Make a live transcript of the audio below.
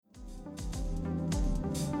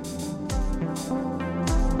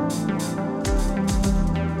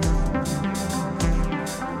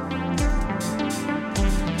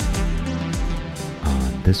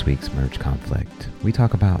this week's Merge Conflict, we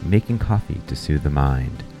talk about making coffee to soothe the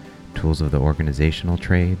mind, tools of the organizational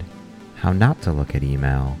trade, how not to look at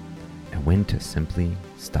email, and when to simply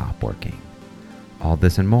stop working. All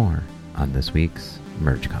this and more on this week's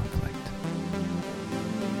Merge Conflict.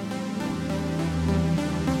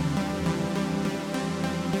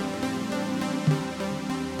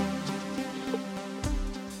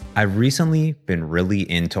 I've recently been really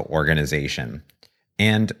into organization,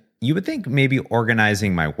 and you would think maybe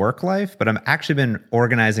organizing my work life, but I've actually been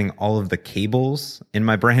organizing all of the cables in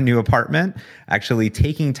my brand new apartment, actually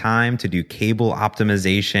taking time to do cable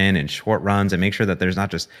optimization and short runs and make sure that there's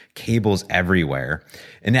not just cables everywhere.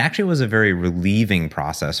 And it actually was a very relieving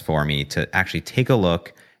process for me to actually take a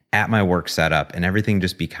look at my work setup and everything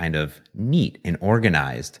just be kind of neat and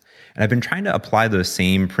organized. And I've been trying to apply those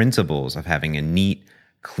same principles of having a neat,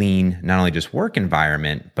 clean, not only just work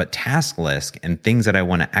environment, but task list and things that I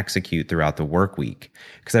want to execute throughout the work week.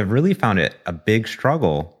 Because I've really found it a big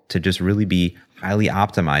struggle to just really be highly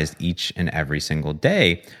optimized each and every single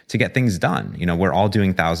day to get things done. You know, we're all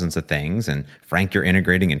doing thousands of things, and Frank, you're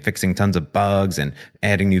integrating and fixing tons of bugs and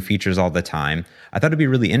adding new features all the time. I thought it'd be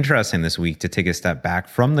really interesting this week to take a step back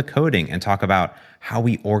from the coding and talk about how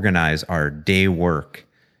we organize our day work,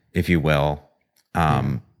 if you will,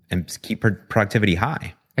 and keep productivity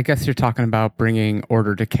high. I guess you're talking about bringing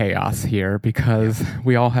order to chaos here because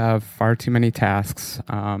we all have far too many tasks.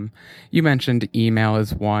 You mentioned email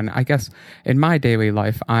is one. I guess in my daily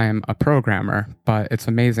life, I'm a programmer, but it's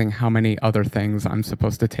amazing how many other things I'm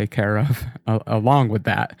supposed to take care of along with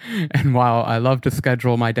that. And while I love to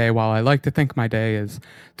schedule my day, while I like to think my day is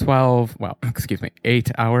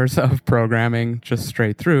 8 hours of programming just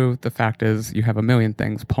straight through, the fact is you have a million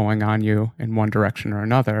things pulling on you in one direction or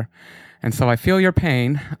another. And so I feel your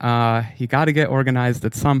pain. You got to get organized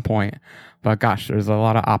at some point. But gosh, there's a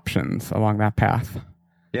lot of options along that path.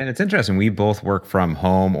 Yeah, and it's interesting. We both work from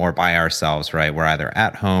home or by ourselves, right? We're either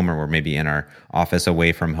at home or we're maybe in our office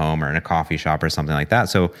away from home or in a coffee shop or something like that.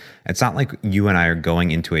 So it's not like you and I are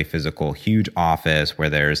going into a physical huge office where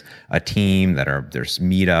there's a team, there's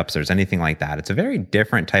meetups, there's anything like that. It's a very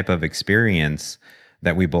different type of experience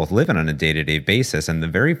that we both live in on a day-to-day basis. And the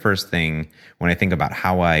very first thing when I think about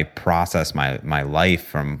how I process my life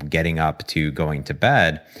from getting up to going to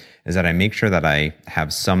bed is that I make sure that I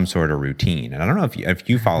have some sort of routine. And I don't know if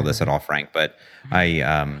you follow this at all, Frank, but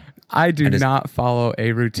I do not follow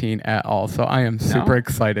a routine at all. So I am super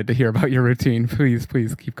excited to hear about your routine. Please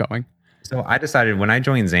keep going. So I decided when I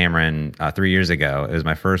joined Xamarin 3 years ago, it was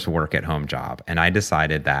my first work at home job. And I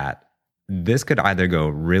decided that this could either go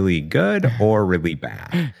really good or really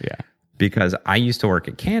bad. Yeah. Because I used to work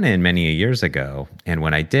at Canon many years ago. And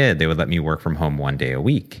when I did, they would let me work from home 1 day a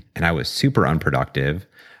week. And I was super unproductive.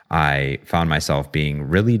 I found myself being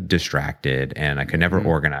really distracted and I could never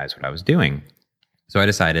organize what I was doing. So I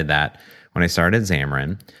decided that when I started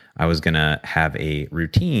Xamarin, I was going to have a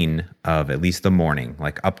routine of at least the morning,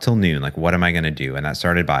 like up till noon. Like, what am I going to do? And that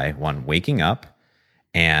started by waking up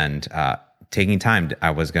and taking time.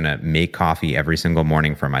 I was going to make coffee every single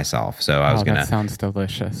morning for myself. So I was going to... That sounds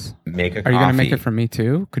delicious. Make a coffee. Are you going to make it for me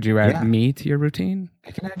too? Could you add me to your routine?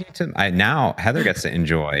 I can add you to... now Heather gets to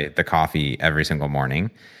enjoy the coffee every single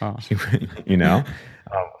morning. Oh. You know?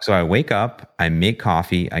 So I wake up, I make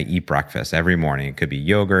coffee, I eat breakfast every morning. It could be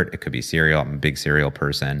yogurt, it could be cereal. I'm a big cereal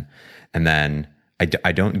person. And then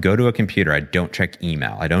I don't go to a computer. I don't check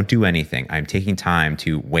email. I don't do anything. I'm taking time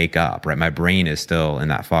to wake up, right? My brain is still in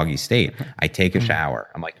that foggy state. I take a shower.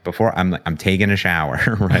 I'm like, I'm taking a shower,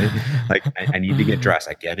 right? Like I need to get dressed.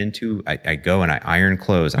 I go and I iron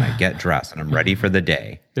clothes and I get dressed and I'm ready for the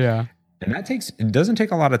day. Yeah. And it doesn't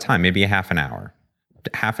take a lot of time, maybe a half an hour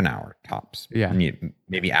tops. Yeah.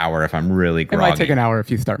 Maybe hour if I'm really groggy. It might take an hour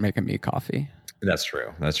if you start making me coffee. That's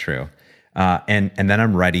true. And then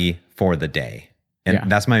I'm ready for the day.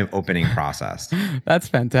 And that's my opening process. That's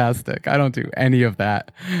fantastic. I don't do any of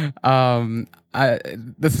that.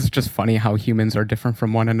 This is just funny how humans are different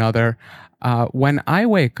from one another. When I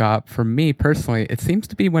wake up, for me personally, it seems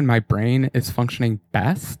to be when my brain is functioning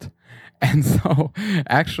best. And so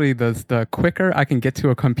actually the quicker I can get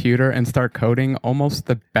to a computer and start coding, almost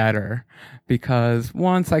the better. Because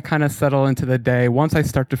once I kind of settle into the day, once I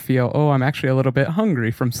start to feel, I'm actually a little bit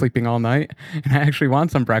hungry from sleeping all night and I actually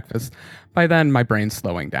want some breakfast, by then my brain's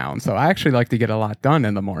slowing down. So I actually like to get a lot done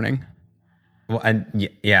in the morning. Well, and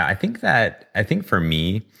yeah, I think for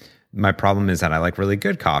me, my problem is that I like really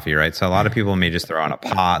good coffee, right? So a lot of people may just throw on a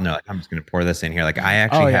pot and they're like, I'm just going to pour this in here. Like I Oh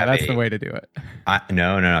actually yeah, have that's the way to do it.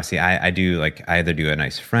 no. See, I do like, I either do a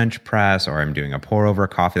nice French press or I'm doing a pour over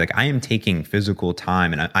coffee. Like I am taking physical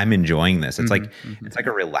time and I'm enjoying this. It's it's like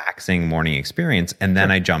a relaxing morning experience. And then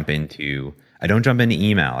I don't jump into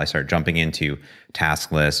email. I start jumping into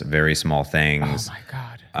task lists, very small things. Oh my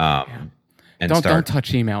God. And don't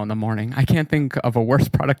touch email in the morning. I can't think of a worse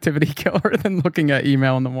productivity killer than looking at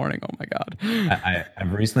email in the morning. Oh my God.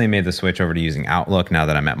 I've recently made the switch over to using Outlook now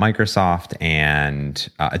that I'm at Microsoft, and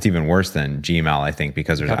it's even worse than Gmail, I think,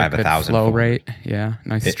 because I have 1,000 flow folders. rate. Yeah,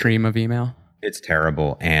 nice stream of email. It's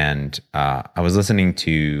terrible. And I was listening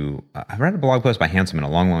to, I read a blog post by Hanselman a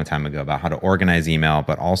long, long time ago about how to organize email,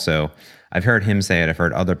 but also I've heard him say it, I've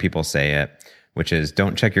heard other people say it, which is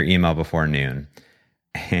don't check your email before noon.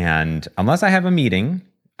 And unless I have a meeting,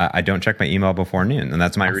 I don't check my email before noon. And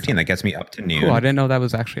that's my routine. That gets me up to noon. Cool. I didn't know that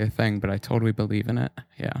was actually a thing, but I totally believe in it.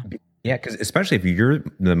 Yeah. Yeah, because especially if you're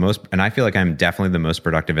the most, and I feel like I'm definitely the most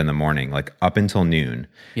productive in the morning, like up until noon,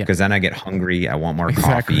 because then I get hungry. I want more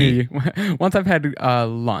coffee. Once I've had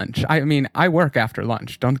lunch, I mean, I work after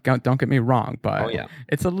lunch. Don't get me wrong, but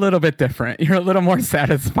it's a little bit different. You're a little more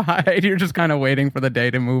satisfied. You're just kind of waiting for the day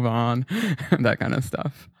to move on, that kind of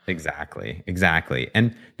stuff. Exactly.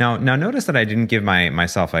 And now notice that I didn't give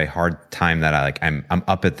myself a hard time that I'm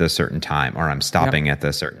up at this certain time or I'm stopping at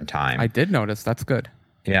this certain time. I did notice. That's good.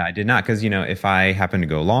 Yeah, I did not, because if I happen to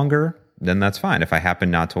go longer, then that's fine. If I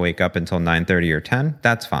happen not to wake up until 9:30 or 10,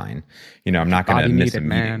 that's fine. I'm not going to miss a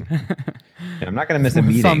meeting. I'm not going to miss a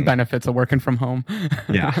meeting. Some benefits of working from home.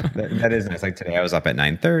 Yeah, that is nice. Like today, I was up at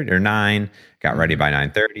 9:30 or 9, got ready by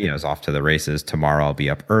 9:30. I was off to the races. Tomorrow, I'll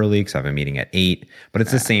be up early because I have a meeting at 8. But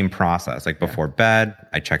it's the same process. Like before bed,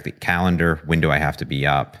 I check the calendar. When do I have to be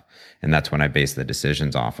up? And that's when I base the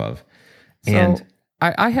decisions off of. And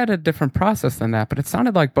I had a different process than that, but it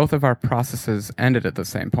sounded like both of our processes ended at the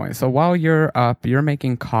same point. So while you're up, you're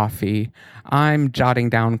making coffee. I'm jotting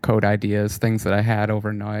down code ideas, things that I had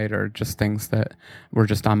overnight or just things that were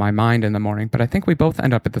just on my mind in the morning. But I think we both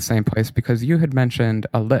end up at the same place because you had mentioned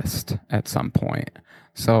a list at some point.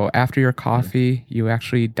 So after your coffee, you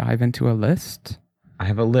actually dive into a list? I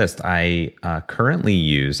have a list I currently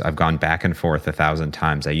use. I've gone back and forth 1,000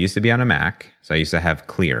 times. I used to be on a Mac, so I used to have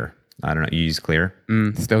Clear. I don't know. You use Clear?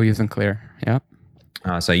 Still using Clear. Yep.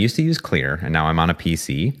 So I used to use Clear, and now I'm on a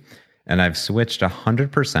PC, and I've switched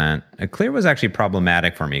 100%. Clear was actually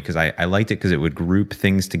problematic for me because I liked it because it would group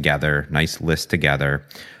things together, nice list together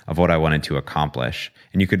of what I wanted to accomplish,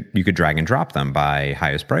 and you could drag and drop them by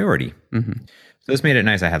highest priority. Mm-hmm. So this made it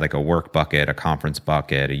nice. I had like a work bucket, a conference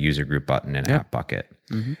bucket, a user group button, and an app bucket,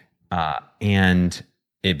 and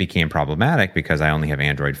it became problematic because I only have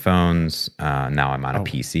Android phones. Now I'm on a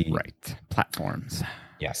PC. Right. Platforms.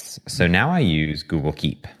 Yes. So now I use Google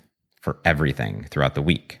Keep for everything throughout the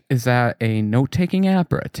week. Is that a note-taking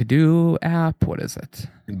app or a to-do app? What is it?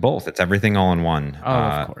 Both. It's everything all in one. Oh,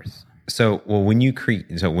 of course. So when you create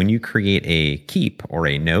a keep or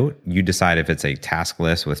a note, you decide if it's a task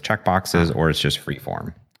list with checkboxes or it's just free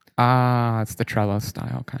form. It's the Trello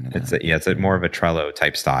style kind of. It's more of a Trello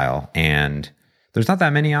type style, and there's not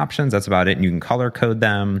that many options. That's about it. And you can color code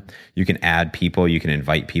them. You can add people. You can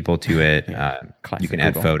invite people to it. You can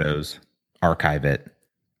add photos, archive it.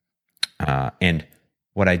 And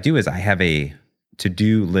what I do is I have a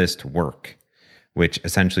to-do list work, which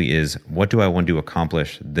essentially is what do I want to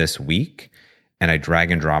accomplish this week? And I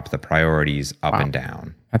drag and drop the priorities up and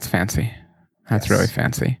down. That's fancy. That's really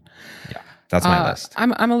fancy. Yeah. That's my list.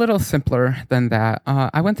 I'm a little simpler than that.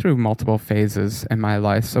 I went through multiple phases in my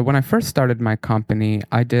life. So when I first started my company,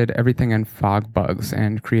 I did everything in FogBugs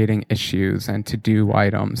and creating issues and to-do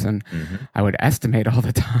items, and I would estimate all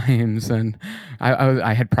the times. And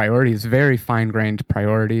I had priorities, very fine-grained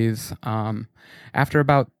priorities. After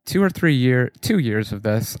about 2 years of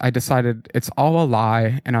this, I decided it's all a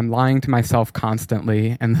lie, and I'm lying to myself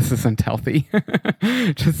constantly, and this isn't healthy.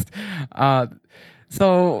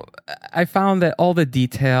 So I found that all the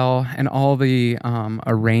detail and all the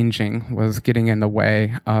arranging was getting in the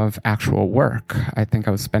way of actual work. I think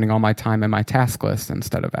I was spending all my time in my task list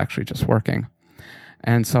instead of actually just working.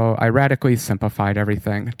 And so I radically simplified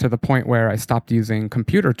everything to the point where I stopped using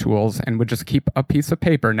computer tools and would just keep a piece of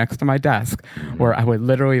paper next to my desk where I would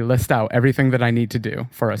literally list out everything that I need to do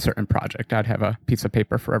for a certain project. I'd have a piece of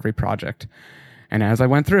paper for every project. And as I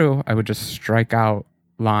went through, I would just strike out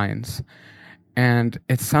lines. And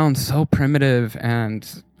it sounds so primitive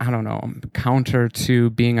and, I don't know, counter to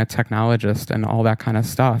being a technologist and all that kind of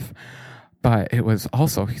stuff. but it was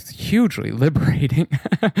also hugely liberating.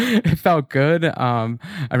 It felt good. I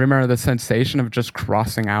remember the sensation of just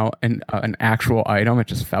crossing out an actual item. It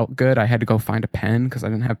just felt good. I had to go find a pen because I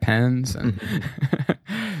didn't have pens. And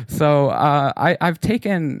so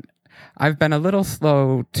I've been a little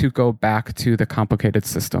slow to go back to the complicated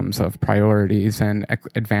systems of priorities and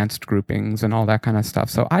advanced groupings and all that kind of stuff.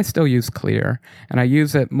 So I still use Clear, and I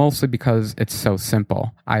use it mostly because it's so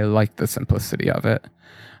simple. I like the simplicity of it.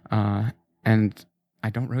 And I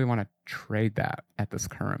don't really want to trade that at this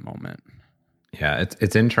current moment. Yeah,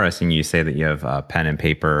 it's interesting you say that you have pen and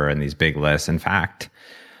paper and these big lists. In fact,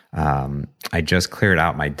 I just cleared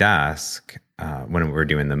out my desk when we were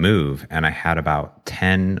doing the move, and I had about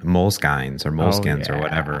 10 moleskines or moleskins or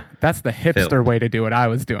whatever. That's the hipster way to do what I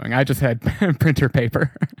was doing. I just had printer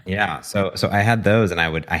paper. Yeah, so I had those, and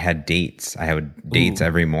I had dates. I had dates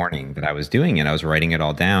every morning that I was doing it. I was writing it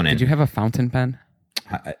all down. And did you have a fountain pen?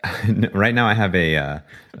 Right now I have I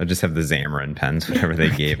just have the Xamarin pens, whatever they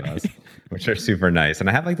gave us, which are super nice. And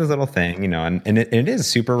I have like this little thing, and it is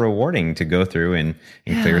super rewarding to go through and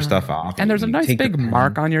clear stuff off. And there's a nice big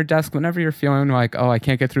mark on your desk whenever you're feeling like, oh, I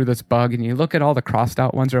can't get through this bug. And you look at all the crossed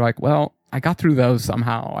out ones, you're like, well, I got through those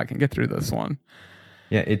somehow. I can get through this one.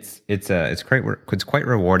 Yeah, it's quite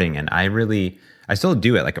rewarding. And I still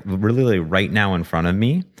do it, like really right now in front of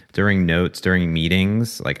me during notes, during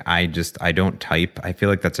meetings. Like I don't type. I feel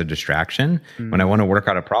like that's a distraction. When I want to work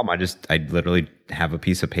out a problem, I literally have a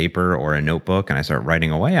piece of paper or a notebook and I start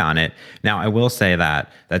writing away on it. Now I will say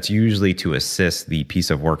that that's usually to assist the piece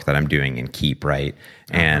of work that I'm doing in Keep, right?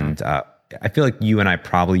 And I feel like you and I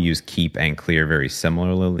probably use Keep and Clear very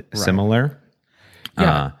similar.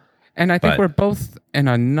 Yeah. And I think we're both in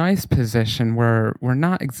a nice position where we're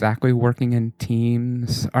not exactly working in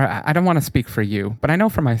teams. Or I don't want to speak for you, but I know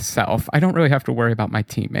for myself, I don't really have to worry about my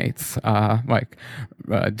teammates,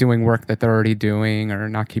 doing work that they're already doing or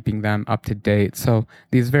not keeping them up to date. So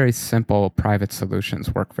these very simple private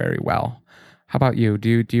solutions work very well. How about you?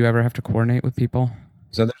 Do you ever have to coordinate with people?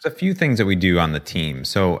 So there's a few things that we do on the team.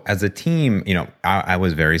 So as a team, I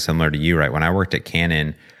was very similar to you, right? When I worked at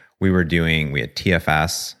Canon, we had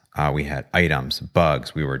TFS. We had items,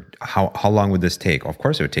 bugs. How long would this take? Of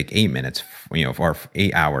course, it would take 8 minutes, or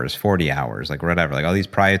 8 hours, 40 hours, like whatever, like all these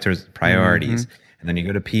priorities. Mm-hmm. And then you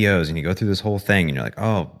go to POs and you go through this whole thing and you're like,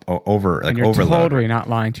 overload. You're totally not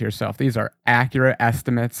lying to yourself. These are accurate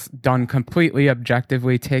estimates done completely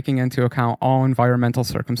objectively, taking into account all environmental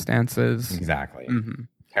circumstances. Exactly. Mm-hmm.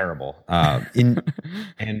 Terrible. And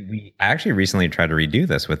I actually recently tried to redo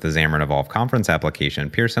this with the Xamarin Evolve conference application.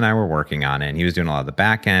 Pierce and I were working on it, and he was doing a lot of the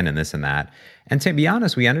back end and this and that. And to be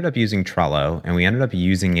honest, we ended up using Trello, and we ended up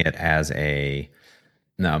using it as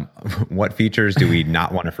what features do we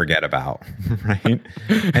not want to forget about, right?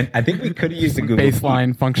 And I think we could have used the Google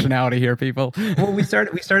baseline functionality here, people. Well, we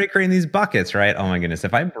started creating these buckets, right? Oh my goodness!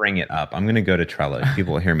 If I bring it up, I'm going to go to Trello.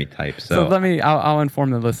 People will hear me type. So I'll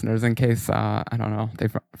inform the listeners in case I don't know,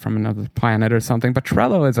 they're from another planet or something. But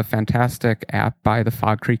Trello is a fantastic app by the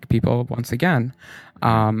Fog Creek people once again.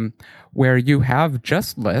 Where you have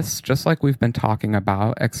just lists, just like we've been talking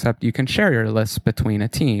about, except you can share your lists between a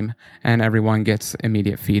team and everyone gets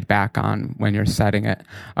immediate feedback on when you're setting it.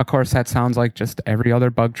 Of course, that sounds like just every other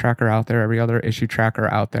bug tracker out there, every other issue tracker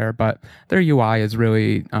out there, but their UI is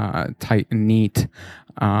really tight and neat.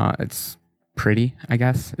 It's pretty, I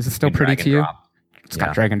guess. Is it still pretty to you? It's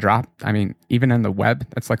got drag and drop. I mean, even in the web,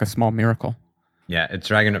 that's like a small miracle. Yeah, it's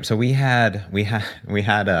dragging up. So we had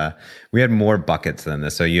more buckets than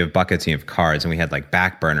this. So you have buckets, and you have cards, and we had like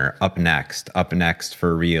back burner, up next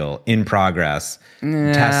for real, in progress.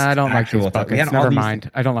 Test, I don't like these buckets. Never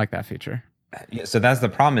mind. I don't like that feature. Yeah, so that's the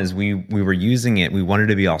problem is we were using it. We wanted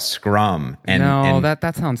to be all Scrum, and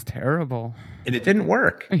that sounds terrible. And it didn't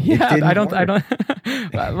work. Yeah, I don't.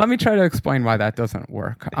 Let me try to explain why that doesn't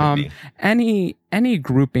work. Any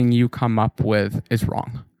grouping you come up with is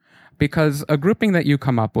wrong. Because a grouping that you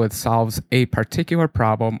come up with solves a particular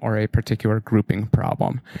problem or a particular grouping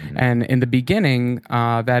problem. Mm-hmm. And in the beginning,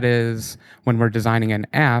 that is when we're designing an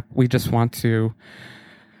app, we just want to,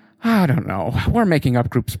 I don't know, we're making up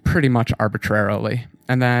groups pretty much arbitrarily.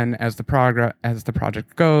 And then as the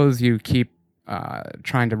project goes, you keep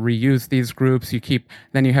trying to reuse these groups.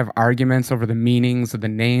 Then you have arguments over the meanings of the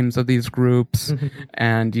names of these groups,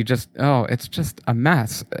 and it's just a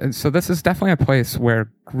mess. And so this is definitely a place where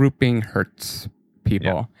grouping hurts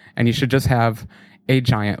people, and you should just have a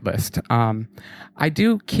giant list. I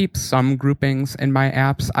do keep some groupings in my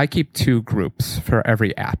apps. I keep 2 groups for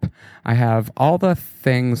every app. I have all the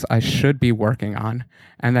things I should be working on,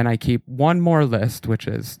 and then I keep one more list, which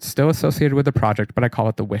is still associated with the project, but I call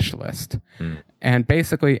it the wish list. And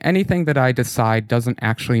basically, anything that I decide doesn't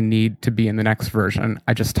actually need to be in the next version,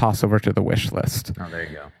 I just toss over to the wish list. Oh, there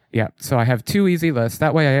you go. Yeah, so I have 2 easy lists.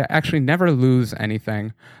 That way I actually never lose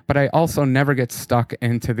anything, but I also never get stuck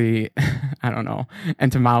into the, I don't know,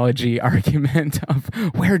 entomology argument of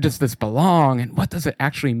where does this belong and what does it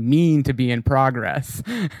actually mean to be in progress?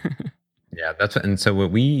 Yeah, and so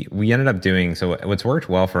what we ended up doing, so what's worked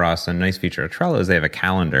well for us, a nice feature of Trello is they have a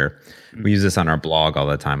calendar. We use this on our blog all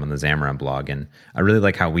the time, on the Xamarin blog, and I really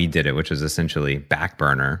like how we did it, which is essentially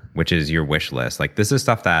Backburner, which is your wish list. Like, this is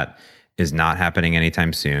stuff that is not happening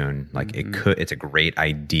anytime soon. Like, it's a great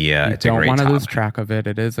idea. You it's a great don't want to topic. lose track of it.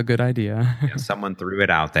 It is a good idea. Someone threw it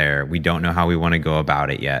out there. We don't know how we want to go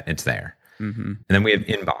about it yet. It's there. And then we have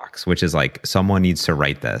inbox, which is like, someone needs to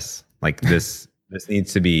write this. Like, this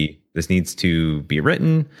needs to be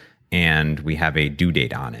written, and we have a due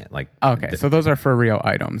date on it. Like, okay, so those are for real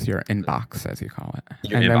items, your inbox, as you call it.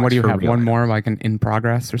 And then inbox what do you for have? real One more, items. like an in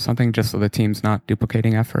progress or something, just so the team's not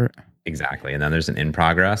duplicating effort? Exactly. And then there's an in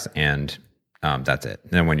progress, and that's it.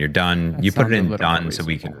 And then when you're done, you put it in done, so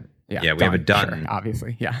we can. Yeah, we have a done. Sure,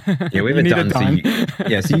 obviously, yeah. Yeah, we have You it need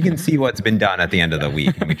done. So you can see what's been done at the end of the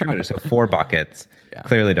week. And we try to, so 4 buckets,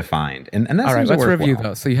 clearly defined. And that all right, seems to let's work review well.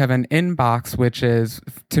 those. So you have an inbox, which is,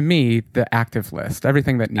 to me, the active list,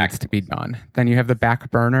 everything that needs to be done. Then you have the back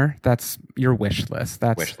burner. That's your wish list.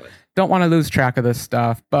 That's Wish list. Don't want to lose track of this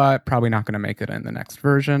stuff, but probably not going to make it in the next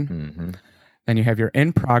version. Then you have your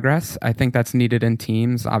in progress. I think that's needed in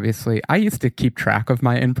Teams. Obviously, I used to keep track of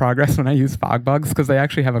my in progress when I use Fogbugs, because they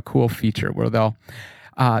actually have a cool feature where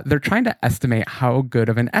they're trying to estimate how good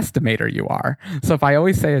of an estimator you are. So if I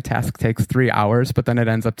always say a task takes 3 hours, but then it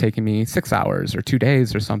ends up taking me 6 hours or 2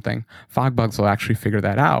 days or something, Fogbugs will actually figure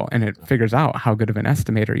that out, and it figures out how good of an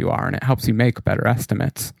estimator you are, and it helps you make better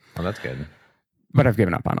estimates. Oh, that's good. But I've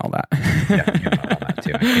given up on all that. Yeah, I've given up on that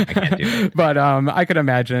too. I can't do it. But I could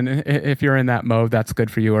imagine if you're in that mode, that's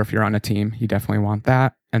good for you. Or if you're on a team, you definitely want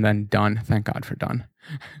that. And then done. Thank God for done.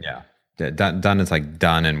 Yeah. Done is like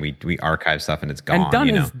done, and we archive stuff and it's gone. And done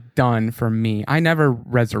is done for me. I never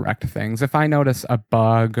resurrect things. If I notice a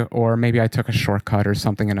bug, or maybe I took a shortcut or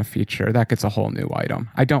something in a feature, that gets a whole new item.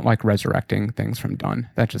 I don't like resurrecting things from done.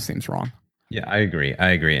 That just seems wrong. Yeah, I agree.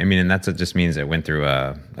 I mean, and it just means it went through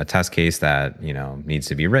a test case that, needs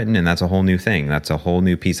to be written, and that's a whole new thing. That's a whole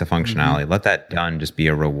new piece of functionality. Let that done just be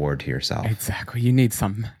a reward to yourself. Exactly. You need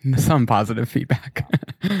some positive feedback.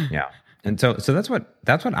 Yeah. And so that's what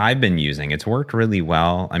I've been using. It's worked really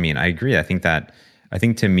well. I mean, I agree. I think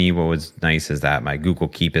to me, what was nice is that my Google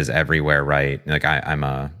Keep is everywhere, right? Like I'm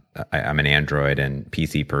an Android and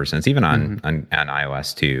PC person. It's even on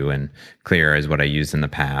iOS too. And Clear is what I used in the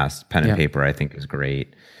past. Pen and paper, I think, is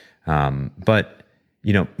great. But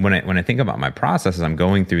when I think about my processes, I'm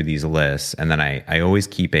going through these lists, and then I always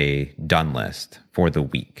keep a done list for the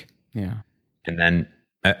week. Yeah. And then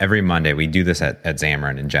every Monday, we do this at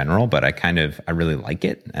Xamarin in general, but I really like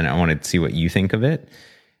it, and I want to see what you think of it.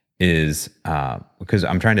 Is because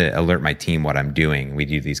I'm trying to alert my team what I'm doing. We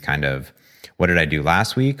do these kind of, what did I do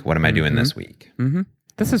last week? What am I doing this week?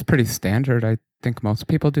 This is pretty standard. I think most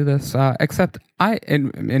people do this, except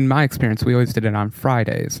in my experience, we always did it on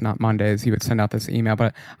Fridays, not Mondays. You would send out this email,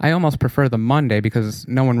 but I almost prefer the Monday because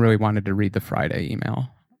no one really wanted to read the Friday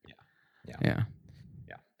email. Yeah.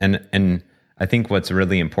 And I think what's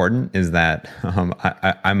really important is that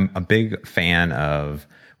I'm a big fan of,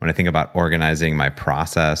 when I think about organizing my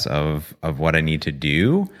process of what I need to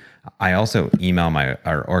do, I also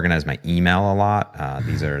organize my email a lot.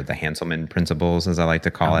 These are the Hanselman principles, as I like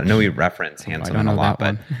to call it. I know we reference Hanselman a lot,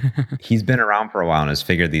 but he's been around for a while and has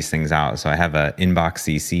figured these things out. So I have a inbox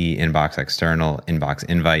CC, inbox external, inbox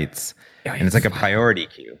invites, and it's like a priority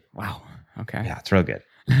queue. Wow. Okay. Yeah, it's real good.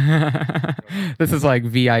 This is like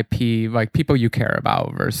VIP, like people you care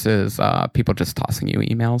about versus people just tossing you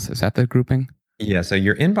emails. Is that the grouping? Yeah, so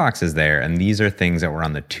your inbox is there, and these are things that were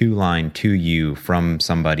on the to line to you from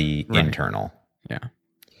somebody internal. Yeah.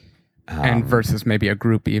 And versus maybe a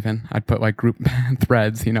group even. I'd put like group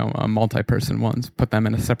threads, multi-person ones, put them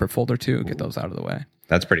in a separate folder too, get those out of the way.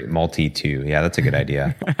 That's pretty multi-to. Yeah, that's a good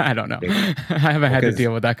idea. I don't know. I haven't had to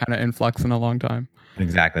deal with that kind of influx in a long time.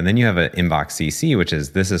 Exactly. And then you have an inbox CC, which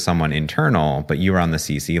is, this is someone internal, but you were on the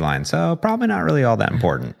CC line, so probably not really all that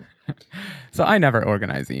important. So I never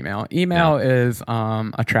organize email. Email is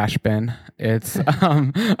a trash bin. It's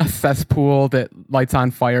a cesspool that lights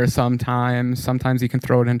on fire sometimes. Sometimes you can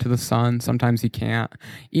throw it into the sun. Sometimes you can't.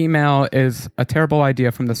 Email is a terrible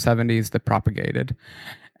idea from the 70s that propagated.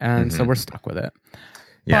 And so we're stuck with it.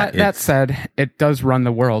 Yeah, But that said, it does run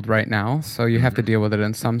the world right now. So you have to deal with it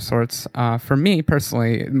in some sorts. For me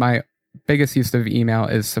personally, my biggest use of email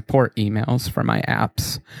is support emails for my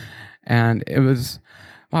apps. And it was,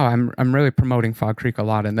 wow, I'm really promoting Fog Creek a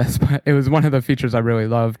lot in this, but it was one of the features I really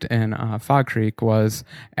loved in Fog Creek was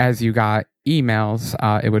as you got emails,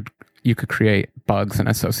 you could create bugs and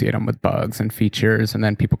associate them with bugs and features, and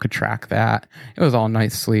then people could track that. It was all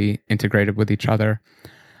nicely integrated with each other.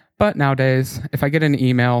 But nowadays, if I get an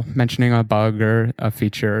email mentioning a bug or a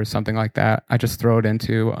feature or something like that, I just throw it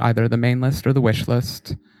into either the main list or the wish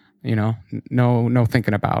list. No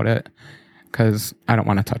thinking about it, because I don't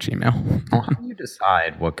want to touch email. Well, how do you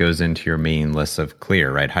decide what goes into your main list of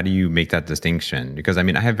clear, right? How do you make that distinction? Because I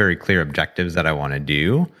have very clear objectives that I want to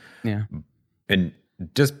do. Yeah. And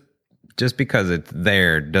just because it's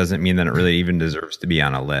there doesn't mean that it really even deserves to be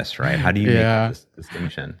on a list, right? How do you make this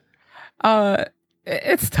distinction?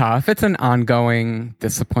 It's tough. It's an ongoing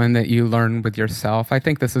discipline that you learn with yourself. I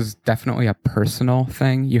think this is definitely a personal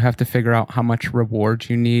thing. You have to figure out how much reward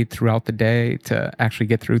you need throughout the day to actually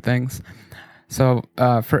get through things. So,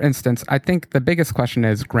 for instance, I think the biggest question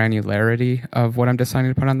is granularity of what I'm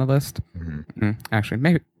deciding to put on the list. Actually,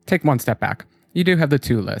 maybe take one step back. You do have the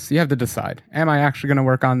two lists. You have to decide, am I actually going to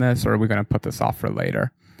work on this, or are we going to put this off for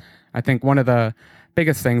later? I think one of the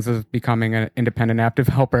biggest things is becoming an independent app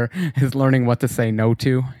developer is learning what to say no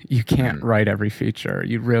to. You can't write every feature.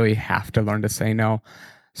 You really have to learn to say no.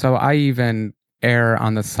 So I even err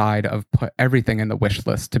on the side of put everything in the wish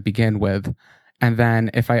list to begin with. And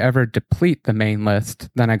then if I ever deplete the main list,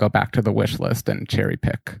 then I go back to the wish list and cherry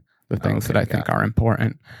pick the things that I think are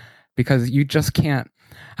important. Because you just can't.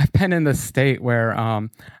 I've been in this state where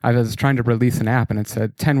I was trying to release an app and it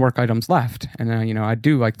said 10 work items left. And then, I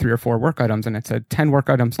do like 3 or 4 work items and it said 10 work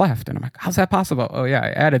items left. And I'm like, how's that possible? Oh, yeah, I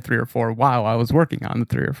added 3 or 4 while I was working on the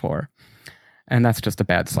 3 or 4. And that's just a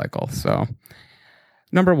bad cycle. So,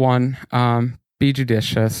 number 1, be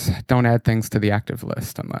judicious. Don't add things to the active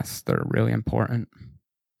list unless they're really important.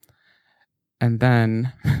 And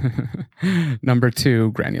then, number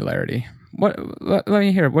 2, granularity. Let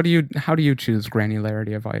me hear. How do you choose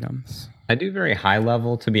granularity of items? I do very high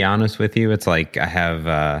level, to be honest with you. It's like I have,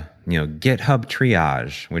 GitHub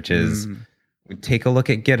triage, which is we take a look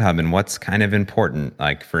at GitHub and what's kind of important.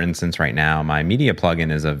 Like, for instance, right now, my media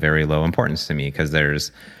plugin is of very low importance to me because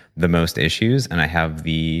there's the most issues and I have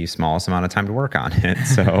the smallest amount of time to work on it.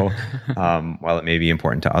 So while it may be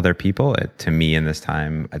important to other people, to me in this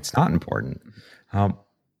time, it's not important.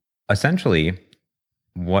 Essentially,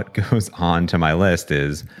 what goes on to my list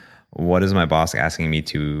is what is my boss asking me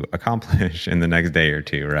to accomplish in the next day or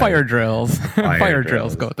two, right? Fire drills. Fire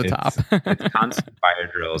drills go at the top. It's constant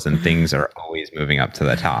fire drills and things are always moving up to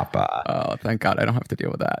the top. Oh, thank God I don't have to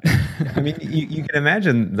deal with that. You can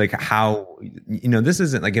imagine like how, this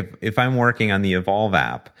isn't like if I'm working on the Evolve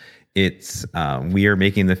app, it's we are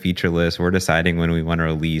making the feature list, we're deciding when we want to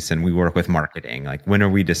release, and we work with marketing, like when are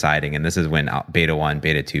we deciding, and this is when beta 1,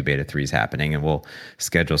 beta 2, beta 3 is happening, and we'll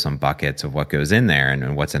schedule some buckets of what goes in there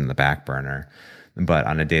and what's in the back burner. But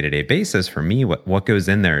on a day-to-day basis, for me, what goes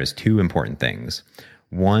in there is 2 important things.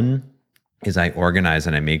 One is I organize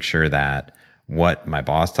and I make sure that what my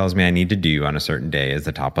boss tells me I need to do on a certain day is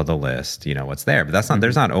the top of the list, what's there. But that's not,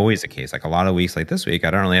 there's not always the case. Like a lot of weeks like this week,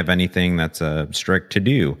 I don't really have anything that's strict to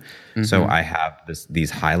do. So I have these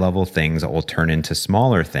high level things that will turn into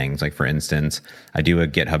smaller things. Like for instance, I do a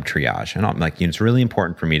GitHub triage and I'm like, it's really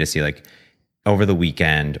important for me to see like over the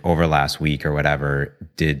weekend, over last week or whatever,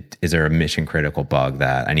 is there a mission critical bug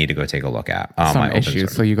that I need to go take a look at? Some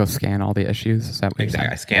issues. So you go scan all the issues. Is that what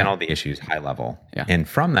exactly? I scan all the issues high level. Yeah. And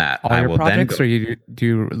from that, all your projects, or do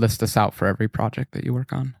you list this out for every project that you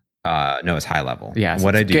work on? No, it's high level. Yeah. So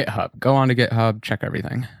what I do, GitHub. Go on to GitHub, check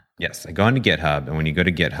everything. Yes, I go onto GitHub, and when you go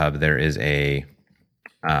to GitHub, there is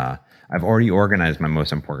I've already organized my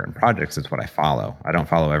most important projects. It's what I follow. I don't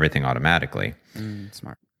follow everything automatically.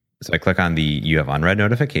 Smart. So I click on you have unread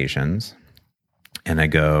notifications, and I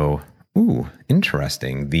go, ooh,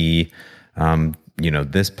 interesting. This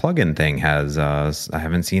plugin thing has, I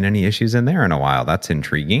haven't seen any issues in there in a while. That's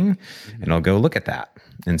intriguing. And I'll go look at that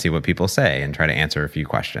and see what people say and try to answer a few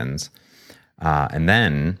questions. And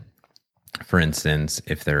then, for instance,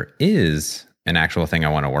 if there is an actual thing I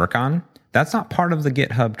want to work on, that's not part of the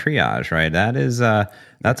GitHub triage, right?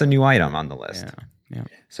 That's a new item on the list. Yeah.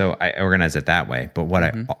 So I organize it that way. But what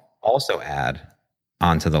I also add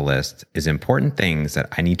onto the list is important things that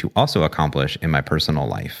I need to also accomplish in my personal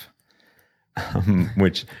life,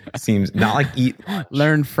 which seems not like eat lunch,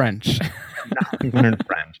 Learn French. not like learn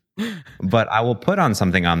French, but I will put on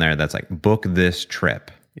something on there that's like book this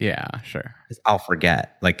trip. Yeah, sure. I'll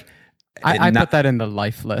forget. Like I put that in the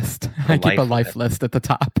life list. I keep a life list at the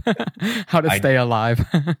top. How to stay alive.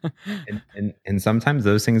 and sometimes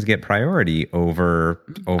those things get priority over.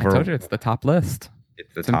 I told you it's the top list.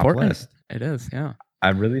 It's top important list. It is, yeah. I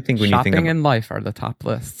really think when shopping you think and life are the top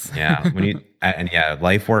lists. Yeah,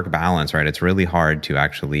 life work balance, right? It's really hard to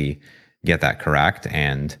actually get that correct,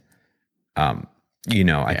 and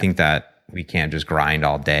I think that we can't just grind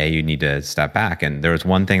all day. You need to step back. And there was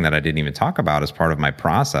one thing that I didn't even talk about as part of my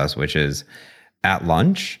process, which is at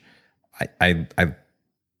lunch, I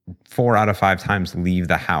 4 out of 5 times leave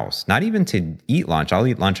the house, not even to eat lunch. I'll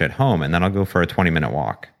eat lunch at home and then I'll go for a 20-minute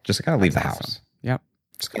walk. Just gotta leave the house. Yep.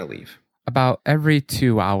 Just gotta leave. About every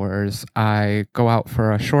 2 hours, I go out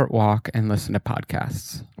for a short walk and listen to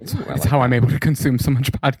podcasts. That's how I'm able to consume so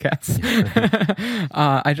much podcasts.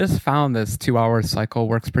 I just found this 2-hour cycle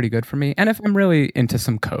works pretty good for me. And if I'm really into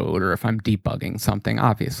some code or if I'm debugging something,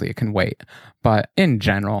 obviously it can wait. But in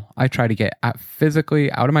general, I try to get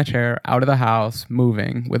physically out of my chair, out of the house,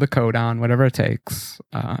 moving with a code on, whatever it takes,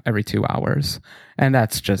 every 2 hours. And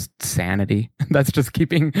that's just sanity. That's just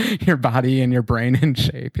keeping your body and your brain in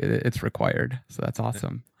shape. It's required. So that's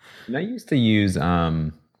awesome. And I used to use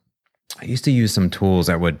some tools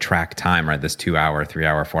that would track time, right? This 2 hour, 3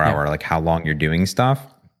 hour, 4 hour, like how long you're doing stuff.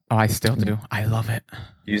 Oh, I still do. I love it.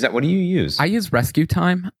 Use that? What do you use? I use Rescue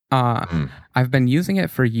Time. I've been using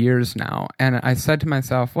it for years now. And I said to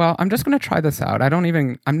myself, well, I'm just going to try this out.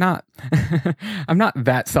 I'm not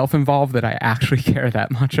that self-involved that I actually care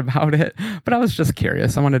that much about it. But I was just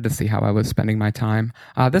curious. I wanted to see how I was spending my time.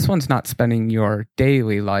 This one's not spending your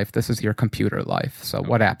daily life. This is your computer life. So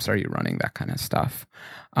what apps are you running? That kind of stuff.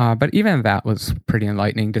 But even that was pretty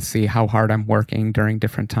enlightening to see how hard I'm working during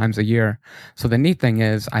different times of year. So the neat thing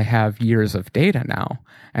is I have years of data now,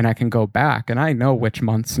 and I can go back and I know which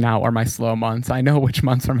months now are my slow months. I know which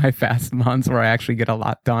months are my fast months where I actually get a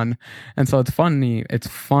lot done. And so it's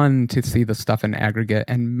fun to see the stuff in aggregate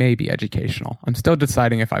and maybe educational. I'm still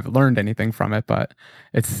deciding if I've learned anything from it, but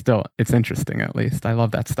it's interesting at least. I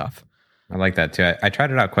love that stuff. I like that too. I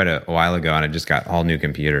tried it out quite a while ago and I just got all new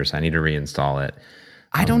computers. I need to reinstall it.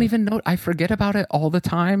 I don't even know. I forget about it all the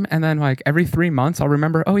time. And then like every 3 months, I'll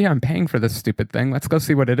remember, oh yeah, I'm paying for this stupid thing. Let's go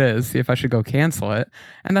see what it is. See if I should go cancel it.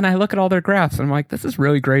 And then I look at all their graphs and I'm like, this is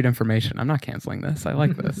really great information. I'm not canceling this. I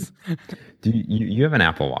like this. Do you have an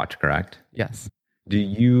Apple Watch, correct? Yes.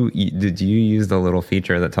 Did you use the little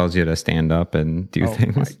feature that tells you to stand up and do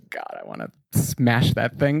things? Oh my God, I want to smash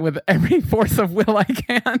that thing with every force of will I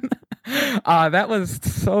can. That was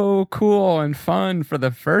so cool and fun for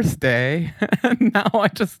the first day. Now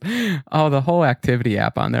the whole activity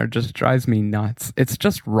app on there just drives me nuts. It's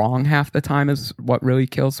just wrong half the time is what really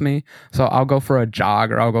kills me. So I'll go for a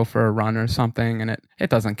jog or I'll go for a run or something and it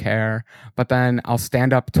doesn't care. But then I'll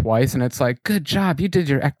stand up twice and it's like, good job, you did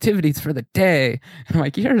your activities for the day. And I'm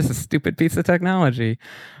like, here's a stupid piece of technology.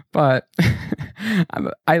 But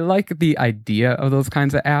I like the idea of those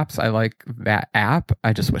kinds of apps. I like that app.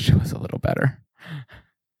 I just wish it was a little better.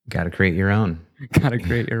 Got to create your own.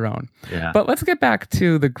 Yeah. But let's get back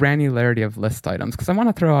to the granularity of list items because I want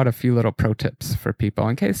to throw out a few little pro tips for people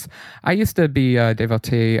in case I used to be a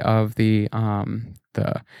devotee of the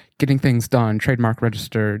getting things done, trademark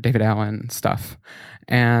register, David Allen stuff.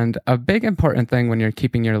 And a big important thing when you're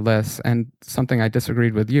keeping your lists, and something I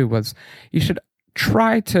disagreed with you, was you should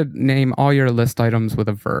try to name all your list items with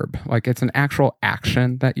a verb. Like it's an actual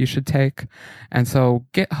action that you should take. And so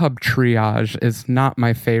GitHub triage is not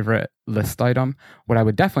my favorite list item. What I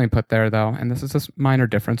would definitely put there though, and this is a minor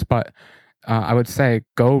difference, but I would say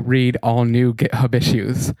go read all new GitHub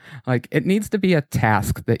issues. Like it needs to be a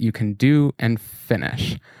task that you can do and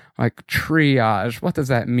finish. Like triage, what does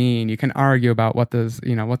that mean? You can argue about what does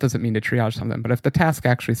it mean to triage something. But if the task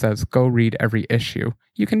actually says go read every issue,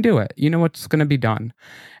 you can do it. You know what's going to be done.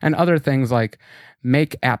 And other things like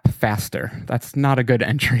make app faster. That's not a good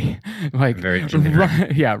entry. Like very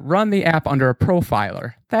generic. Run the app under a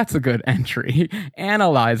profiler. That's a good entry.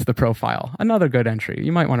 Analyze the profile. Another good entry.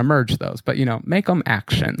 You might want to merge those, but make them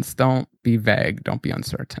actions. Don't be vague. Don't be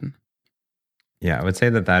uncertain. Yeah, I would say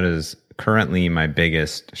that is currently my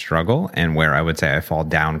biggest struggle, and where I would say I fall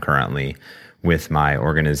down currently with my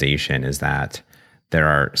organization is that there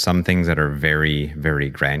are some things that are very, very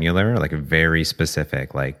granular, like very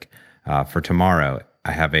specific. Like for tomorrow,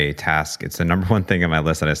 I have a task. It's the number one thing on my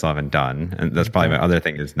list that I still haven't done. And that's probably my other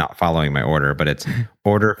thing is not following my order, but it's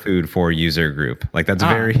order food for user group. Like that's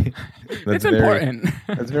it's important.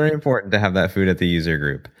 That's very important to have that food at the user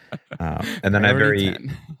group. And then I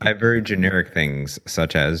have very generic things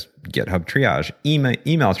such as GitHub triage,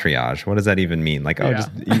 email triage. What does that even mean? Like,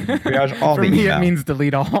 just triage all For the me, email. it means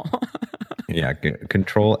delete all. Yeah,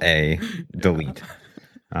 Control A, delete.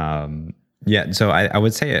 So I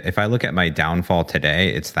would say if I look at my downfall today,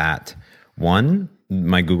 it's that one,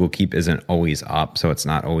 my Google Keep isn't always up, so it's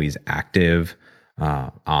not always active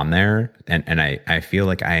on there, and I feel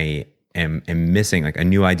like I am missing, like a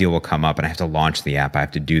new idea will come up and I have to launch the app, I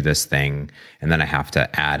have to do this thing, and then I have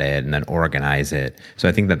to add it and then organize it. So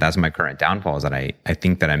I think that's my current downfall is that I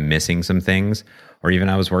think that I'm missing some things. Or even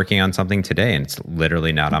I was working on something today and it's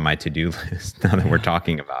literally not on my to-do list now that we're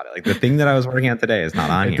talking about it. Like the thing that I was working on today is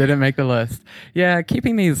not on here. It didn't make the list. Yeah,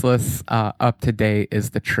 keeping these lists up to date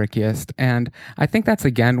is the trickiest. And I think that's,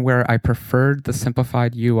 again, where I preferred the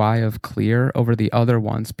simplified UI of Clear over the other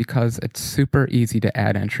ones because it's super easy to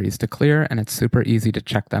add entries to Clear and it's super easy to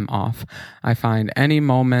check them off. I find any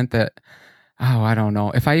moment that I don't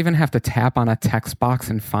know. If I even have to tap on a text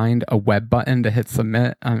box and find a web button to hit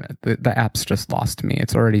submit, the app's just lost to me.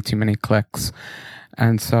 It's already too many clicks.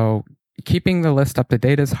 And so keeping the list up to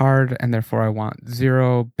date is hard, and therefore I want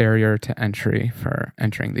zero barrier to entry for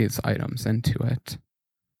entering these items into it.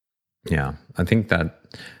 Yeah, I think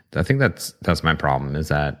that's my problem is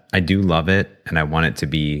that I do love it and I want it to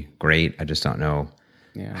be great. I just don't know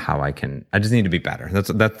how I just need to be better.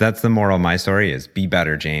 That's the moral of my story is be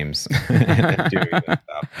better, James. At doing this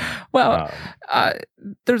stuff. Well,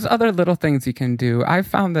 there's other little things you can do. I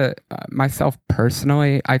found that myself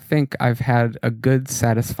personally, I think I've had a good,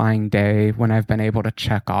 satisfying day when I've been able to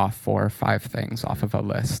check off 4 or 5 things off of a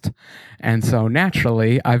list. And so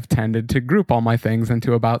naturally, I've tended to group all my things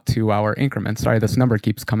into about 2-hour increments. Sorry, this number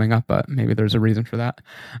keeps coming up, but maybe there's a reason for that.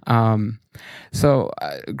 So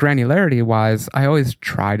granularity wise, I always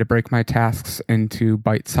try to break my tasks into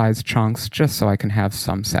bite-sized chunks just so I can have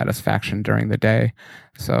some satisfaction during the day.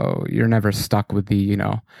 So you're never stuck with the,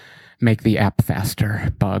 make the app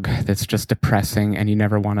faster bug that's just depressing and you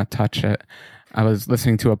never want to touch it. I was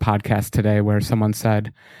listening to a podcast today where someone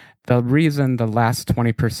said, the reason the last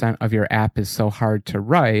 20% of your app is so hard to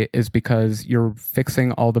write is because you're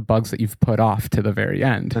fixing all the bugs that you've put off to the very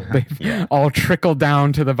end. They've all trickled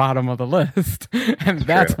down to the bottom of the list. And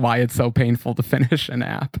that's why it's so painful to finish an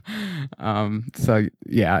app. So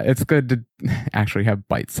yeah, it's good to actually have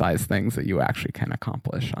bite-sized things that you actually can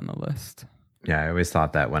accomplish on the list. Yeah, I always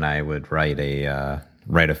thought that when I would write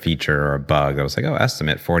a feature or a bug, I was like,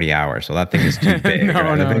 estimate 40 hours. So that thing is too big.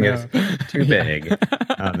 It's too big.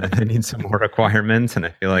 I need some more requirements. And I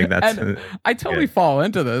feel like that's... I totally fall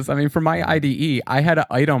into this. I mean, for my IDE, I had an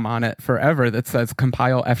item on it forever that says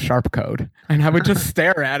compile F# code. And I would just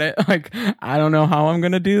stare at it like, I don't know how I'm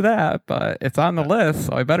going to do that, but it's on the list,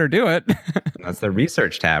 so I better do it. That's the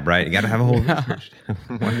research tab, right? You got to have a whole research tab.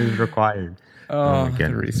 What is required?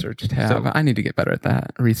 The research tab. So, I need to get better at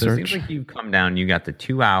that. Research. So it seems like you've come down. You got the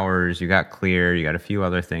 2 hours. You got Clear. You got a few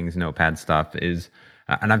other things. Notepad stuff is,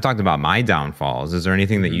 and I've talked about my downfalls. Is there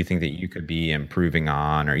anything that you think that you could be improving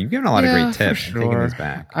on, or you've given a lot of great tips? For sure. Taking this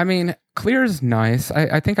back. I mean, Clear's nice.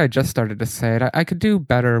 I think I just started to say it. I could do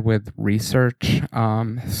better with research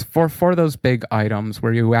for those big items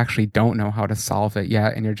where you actually don't know how to solve it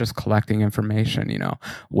yet and you're just collecting information,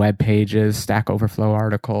 web pages, Stack Overflow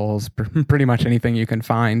articles, pretty much anything you can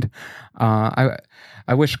find. I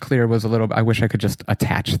wish Clear was I wish I could just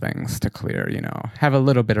attach things to Clear, have a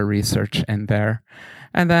little bit of research in there.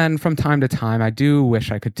 And then from time to time, I do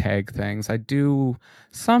wish I could tag things. I do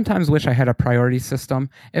sometimes wish I had a priority system.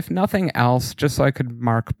 If nothing else, just so I could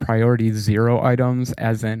mark priority 0 items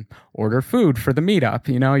as in order food for the meetup.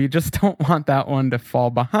 You just don't want that one to fall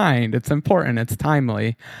behind. It's important. It's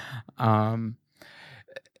timely. So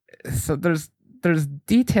there's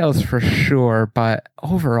details for sure, but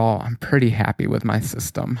overall, I'm pretty happy with my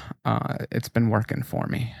system. It's been working for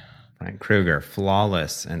me. Ryan Kruger,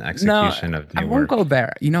 flawless in execution of the work. I won't go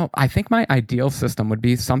there. I think my ideal system would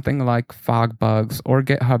be something like Fogbugs or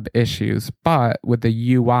GitHub Issues, but with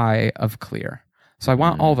the UI of Clear. So I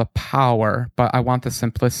want all the power, but I want the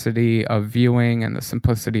simplicity of viewing and the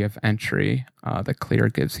simplicity of entry that Clear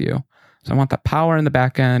gives you. So I want the power in the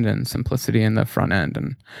back end and simplicity in the front end,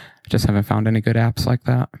 and I just haven't found any good apps like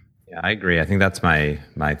that. Yeah, I agree. I think that's my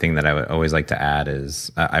thing that I would always like to add is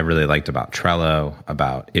I really liked about Trello,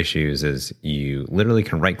 about Issues, is you literally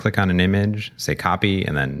can right click on an image, say copy,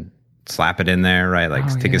 and then slap it in there, right? Like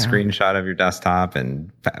take a screenshot of your desktop and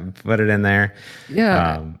put it in there.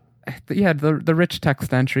 Yeah. yeah, the rich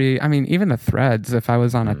text entry. I mean, even the threads. If I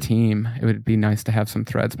was on a team, it would be nice to have some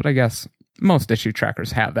threads. But I guess most issue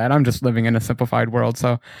trackers have that. I'm just living in a simplified world,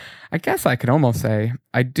 so I guess I could almost say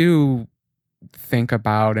I do think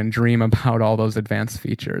about and dream about all those advanced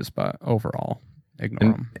features, but overall,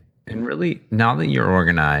 ignore them. And really, now that you're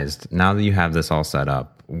organized, now that you have this all set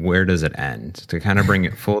up, where does it end? To kind of bring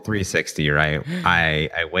it full 360, right? I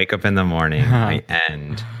wake up in the morning, I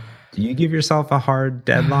end. Do you give yourself a hard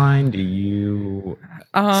deadline? Do you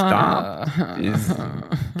stop?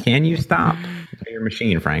 Can you stop your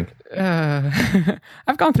machine, Frank?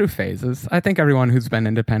 I've gone through phases. I think everyone who's been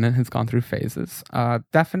independent has gone through phases.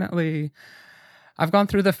 Definitely, I've gone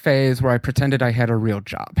through the phase where I pretended I had a real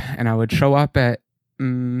job, and I would show up at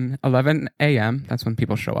 11 a.m. That's when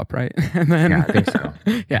people show up, right? And then, yeah, I think so.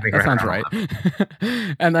 Yeah, that sounds right.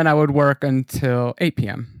 And then I would work until 8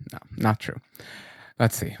 p.m. No, not true.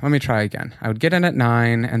 Let's see. Let me try again. I would get in at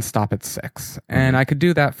 9 and stop at 6. And I could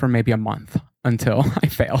do that for maybe a month until I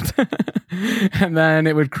failed. And then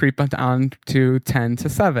it would creep on to 10 to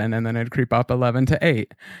 7. And then it'd creep up 11 to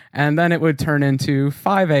 8. And then it would turn into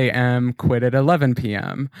 5 a.m., quit at 11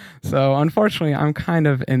 p.m. So unfortunately, I'm kind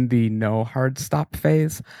of in the no hard stop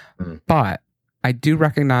phase. But I do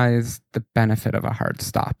recognize the benefit of a hard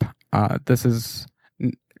stop.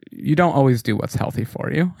 You don't always do what's healthy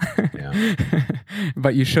for you,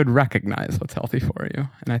 but you should recognize what's healthy for you.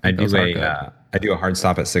 And I think I do a hard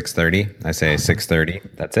stop at 6:30. I say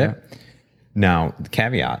 6:30. That's it. Yeah. Now,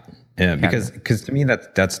 caveat, because to me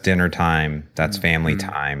that's dinner time. That's family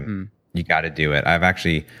time. You got to do it. I've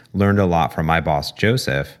actually learned a lot from my boss,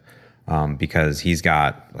 Joseph, because he's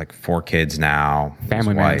got like 4 kids now.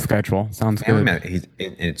 Family man schedule. Sounds good.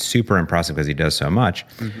 It's super impressive because he does so much.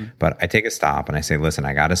 But I take a stop and I say, listen,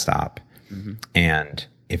 I got to stop. And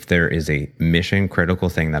if there is a mission critical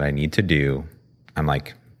thing that I need to do, I'm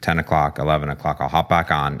like 10 o'clock, 11 o'clock, I'll hop back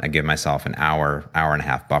on. I give myself an hour and a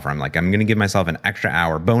half buffer. I'm like, I'm going to give myself an extra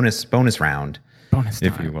hour bonus round,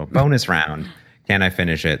 if you will, bonus round. Can I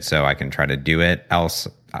finish it so I can try to do it? Else,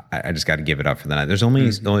 I just got to give it up for the night. There's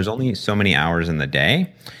only so many hours in the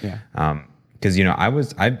day. Because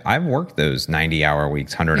I've worked those 90-hour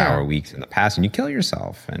weeks, 100-hour weeks in the past, and you kill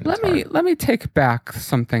yourself. And let me take back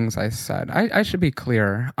some things I said. I should be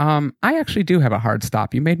clear. I actually do have a hard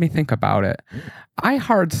stop. You made me think about it. I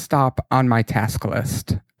hard stop on my task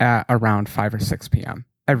list at around 5 or 6 p.m.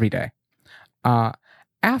 every day.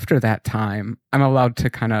 After that time, I'm allowed to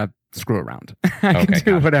kind of screw around. I can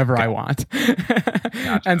do whatever I want.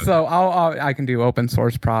 And so I can do open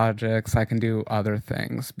source projects. I can do other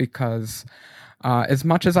things because as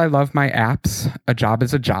much as I love my apps, a job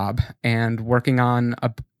is a job, and working on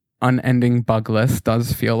a unending bug list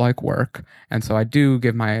does feel like work. And so I do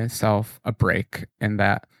give myself a break in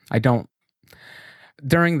that I don't,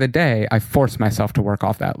 during the day, I force myself to work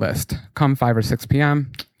off that list. Come 5 or 6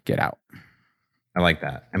 p.m., get out. I like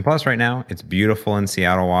that. And plus right now, it's beautiful in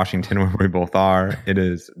Seattle, Washington, where we both are. It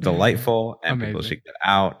is delightful, and amazing. People should get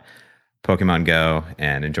out, Pokemon Go,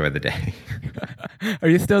 and enjoy the day. Are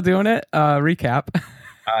you still doing it? Recap.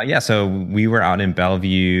 Yeah, so we were out in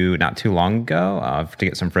Bellevue not too long ago to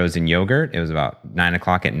get some frozen yogurt. It was about 9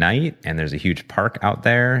 o'clock at night, and there's a huge park out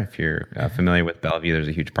there. If you're familiar with Bellevue, there's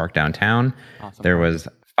a huge park downtown. Awesome. There was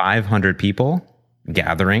 500 people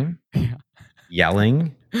gathering,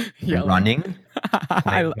 yelling, running.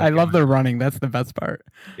 I love the running. That's the best part.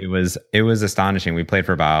 It was astonishing. We played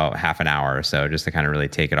for about half an hour or so just to kind of really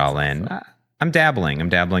take it all in. I'm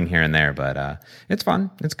dabbling here and there, but it's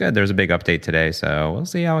fun. It's good. There's a big update today, so we'll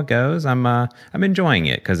see how it goes. I'm enjoying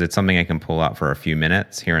it because it's something I can pull out for a few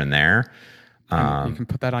minutes here and there. You can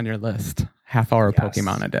put that on your list. Half-hour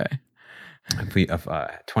Pokemon a day. If we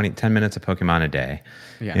 10 minutes of Pokemon a day.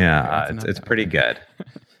 It's pretty good.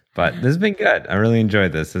 But this has been good. I really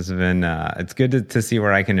enjoyed this. This has been, it's good to see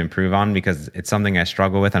where I can improve on because it's something I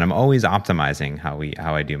struggle with, and I'm always optimizing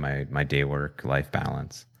how I do my day work-life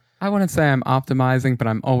balance. I wouldn't say I'm optimizing, but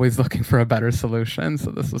I'm always looking for a better solution.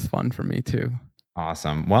 So this was fun for me too.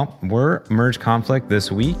 Awesome. Well, we're Merge Conflict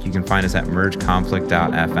this week. You can find us at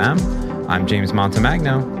mergeconflict.fm. I'm James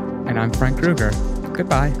Montemagno. And I'm Frank Kruger.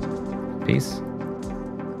 Goodbye. Peace.